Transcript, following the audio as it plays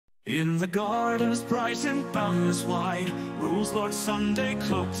In the gardens bright and boundless wide, rules Lord Sunday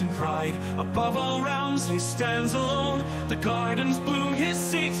cloaked in pride. Above all realms he stands alone, the gardens bloom his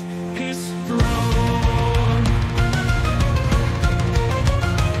seat, his throne.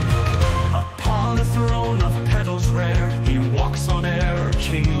 Upon a throne of petals rare, he walks on air, a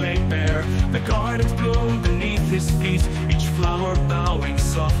king laid bare. The gardens bloom beneath his feet, each flower bowing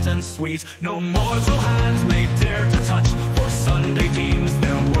soft and sweet. No mortal hand may dare to touch, for Sunday deems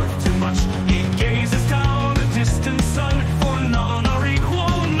their worth too much. He gazes down the distant sun, for none are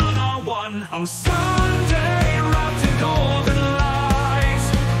equal, none are one. On Sunday, wrapped in golden light,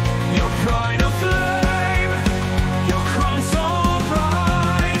 your pride of flame, your crown so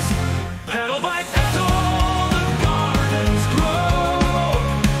bright. Petal by petal, the gardens grow,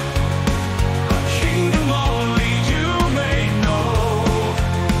 a kingdom only you may know.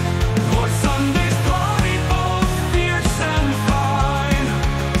 Lord Sunday's body both fierce and fine,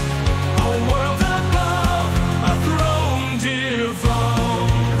 a world above, a throne divine.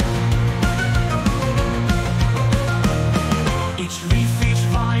 Each leaf, each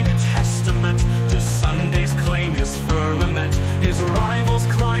vine, a testament to Sunday's claim, his firmament. His rivals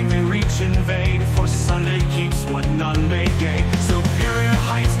climb, they reach in vain, for Sunday keeps what none may gain. Superior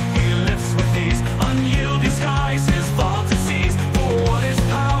heights he lifts with ease, unyielding skies his vaulted seas. For what is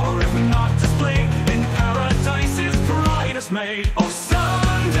power if not displayed? In paradise his brightest made.